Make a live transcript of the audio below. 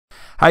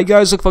Hi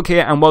guys, Look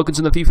here and welcome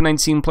to the FIFA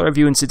 19 player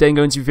review, and today I'm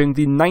going to be reviewing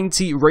the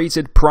 90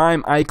 rated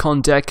prime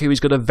icon Deco. He's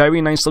got a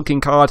very nice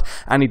looking card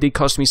and he did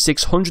cost me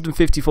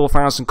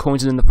 654,000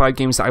 coins, and in the 5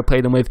 games that I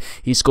played him with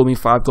he scored me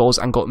 5 goals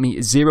and got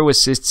me 0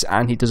 assists,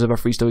 and he does have a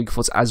 3-star weak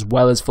foot as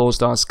well as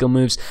 4-star skill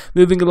moves.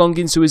 Moving along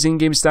into his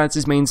in-game stats,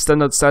 his main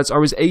standout stats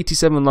are his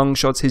 87 long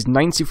shots, his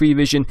 93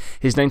 vision,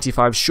 his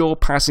 95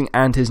 short passing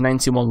and his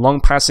 91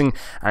 long passing,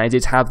 and I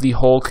did have the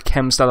Hawk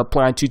chem stat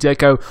applied to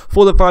Deco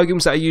for the 5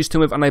 games that I used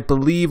him with, and I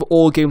believe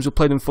all games were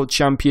played in FUT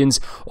Champions,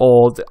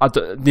 or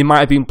they might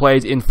have been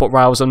played in FUT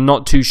Rivals, I'm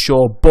not too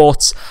sure,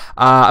 but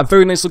a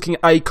very nice looking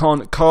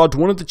icon card,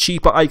 one of the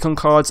cheaper icon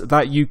cards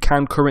that you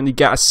can currently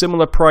get, a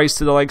similar price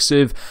to the likes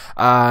of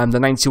the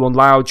 91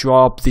 Loud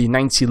Drop, the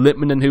 90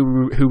 Litmanen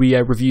who we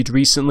reviewed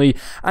recently,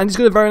 and he's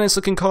got a very nice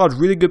looking card,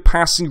 really good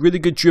passing, really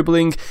good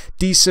dribbling,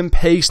 decent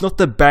pace, not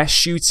the best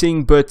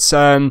shooting, but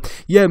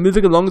yeah,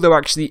 moving along though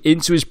actually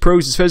into his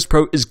pros, his first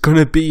pro is going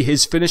to be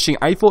his finishing.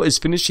 I thought his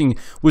finishing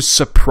was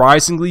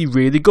surprisingly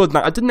really good.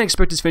 Now, I didn't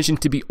expect his finishing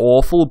to be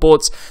awful,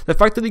 but the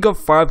fact that he got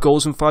 5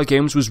 goals in 5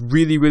 games was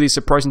really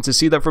surprising to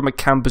see that from a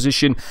cam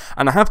position,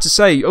 and I have to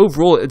say,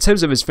 overall, in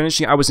terms of his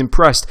finishing, I was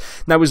impressed.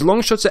 Now, his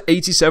long shots at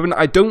 87,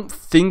 I don't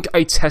think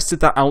I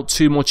tested that out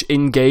too much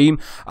in-game,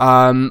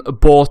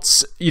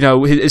 but, you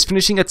know, his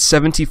finishing at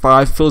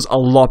 75 feels a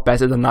lot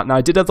better than that. Now,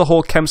 I did have the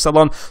whole chem style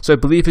on, so I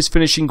believe his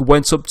finishing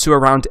went up to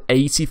around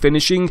 80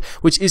 finishing,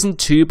 which isn't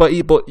too bad,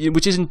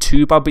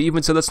 but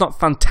even so, that's not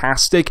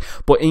fantastic,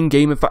 but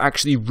in-game, if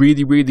actually really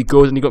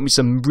good, and he got me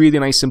some really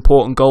nice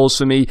important goals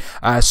for me,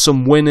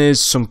 some winners,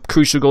 some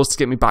crucial goals to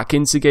get me back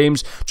into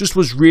games. Just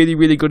was really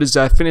good. His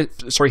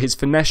his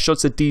finesse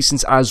shots are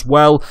decent as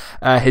well.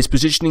 His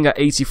positioning at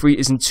 83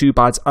 isn't too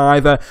bad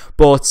either,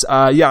 but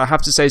yeah, I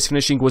have to say his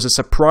finishing was a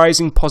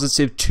surprising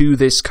positive to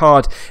this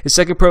card. His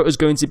second pro is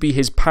going to be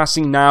his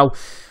passing. Now,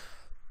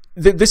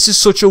 this is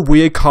such a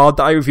weird card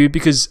that I reviewed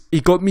because he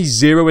got me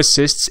 0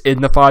 assists in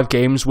the 5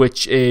 games,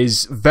 which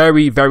is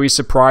very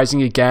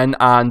surprising again,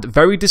 and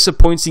very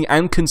disappointing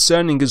and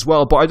concerning as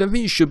well. But I don't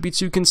think you should be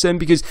too concerned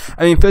because,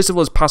 I mean, first of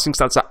all, his passing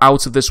stats are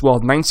out of this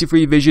world.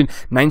 93 vision,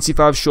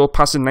 95 short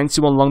passing,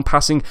 91 long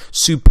passing,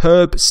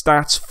 superb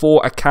stats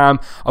for a cam.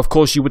 Of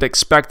course, you would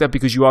expect that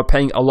because you are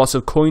paying a lot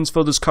of coins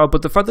for this card,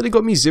 but the fact that he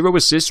got me 0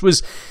 assists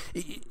was,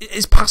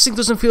 his passing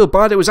doesn't feel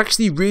bad. It was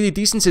actually really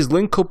decent. His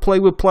link-up play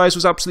with players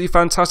was absolutely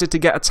fantastic to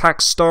get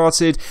attacks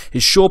started.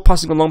 His short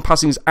passing and long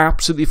passing is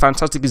absolutely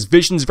fantastic. His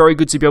vision is very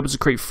good to be able to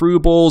create through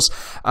balls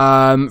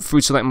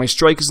through to like my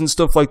strikers and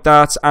stuff like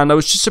that, and I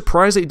was just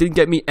surprised that he didn't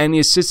get me any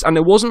assists, and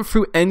it wasn't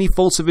through any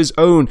fault of his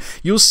own.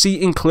 You'll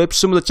see in clips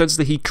some of the chances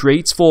that he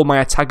creates for my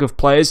attack of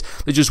players,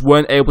 they just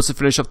weren't able to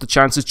finish off the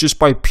chances just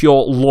by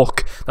pure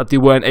luck, that they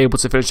weren't able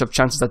to finish off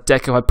chances that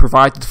Deco had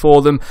provided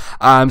for them.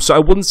 So I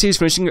wouldn't see his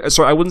finishing,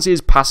 I wouldn't see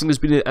his passing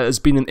as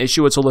being an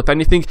issue at all. If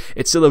anything,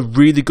 it's still a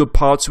really good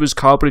part to his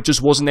card, but it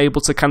just wasn't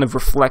able to kind of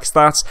reflect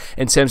that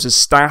in terms of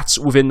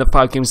stats within the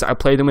 5 games that I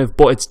played him with.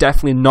 But it's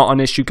definitely not an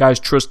issue, guys,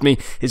 trust me.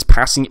 His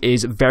passing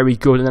is very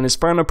good. And then his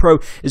final pro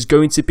is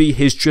going to be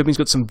his dribbling. He's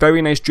got some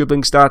very nice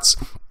dribbling stats,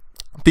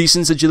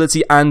 decent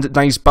agility and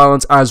nice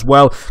balance as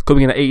well,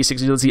 coming in at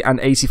 86 agility and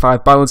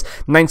 85 balance,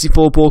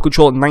 94 ball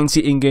control,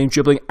 90 in-game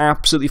dribbling,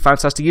 absolutely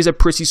fantastic. He's a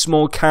pretty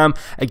small cam,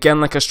 again,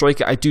 like a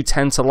striker. I do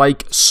tend to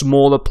like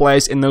smaller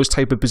players in those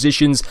type of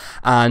positions,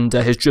 and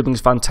his dribbling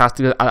is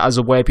fantastic as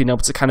a way of being able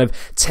to kind of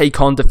take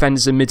on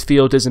defenders and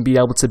midfielders and be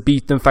able to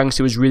beat them thanks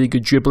to his really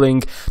good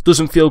dribbling.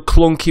 Doesn't feel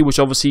clunky, which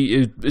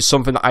obviously is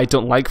something that I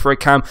don't like for a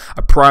cam.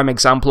 A prime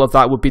example of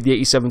that would be the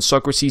 87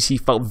 Socrates. He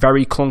felt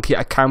very clunky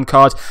at a cam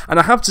card, and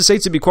I have to say,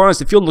 to be quite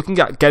honest, if you're looking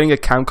at getting a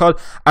cam card,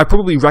 I'd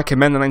probably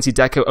recommend the 90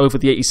 Deco over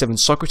the 87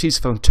 Socrates,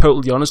 if I'm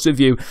totally honest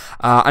with you.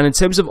 And in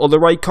terms of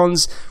other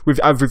icons,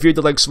 I've reviewed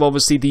the likes of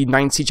obviously the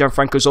 90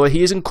 Gianfranco Zola.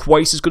 He isn't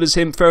quite as good as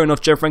him, fair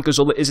enough. Gianfranco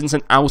Zola isn't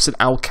an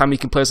out-and-out cam. He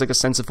can play as like a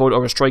centre forward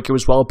or a striker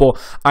as well, but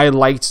I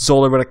liked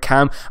Zola at a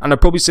cam, and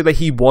I'd probably say that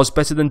he was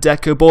better than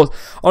Deco. But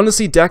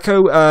honestly,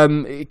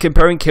 Deco,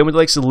 comparing him with the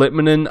likes of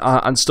Litmanen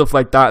and stuff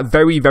like that,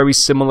 very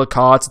similar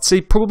cards. I'd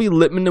say probably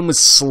Litmanen was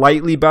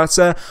slightly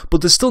better,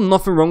 but there's still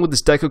nothing wrong with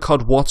this Deco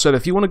card whatsoever.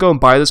 If you want to go and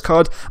buy this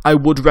card, I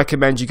would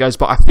recommend you guys,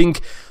 but I think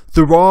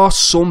there are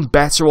some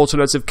better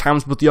alternative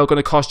cams, but they are going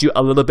to cost you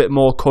a little bit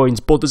more coins.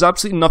 But there's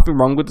absolutely nothing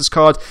wrong with this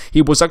card.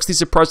 He was actually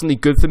surprisingly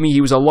good for me.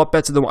 He was a lot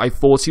better than what I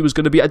thought he was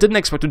going to be. I didn't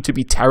expect him to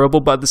be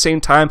terrible, but at the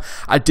same time,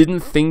 I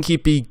didn't think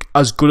he'd be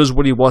as good as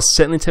what he was.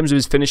 Certainly in terms of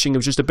his finishing, it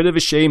was just a bit of a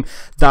shame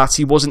that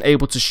he wasn't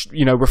able to,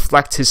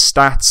 reflect his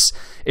stats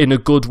in a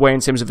good way in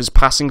terms of his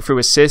passing through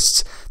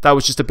assists. That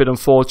was just a bit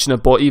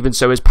unfortunate, but even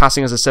so, his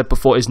passing, as I said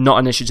before, is not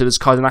an issue to this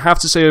card. And I have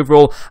to say,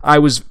 overall, I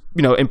was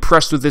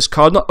impressed with this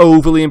card. Not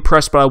overly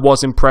impressed, but I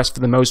was impressed for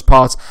the most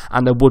part,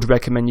 and I would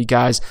recommend you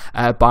guys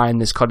buying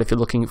this card if you're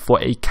looking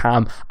for a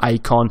cam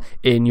icon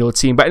in your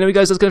team. But anyway,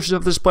 guys, that's going to finish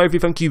off this play review.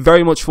 Thank you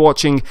very much for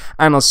watching,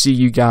 and I'll see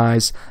you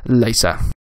guys later.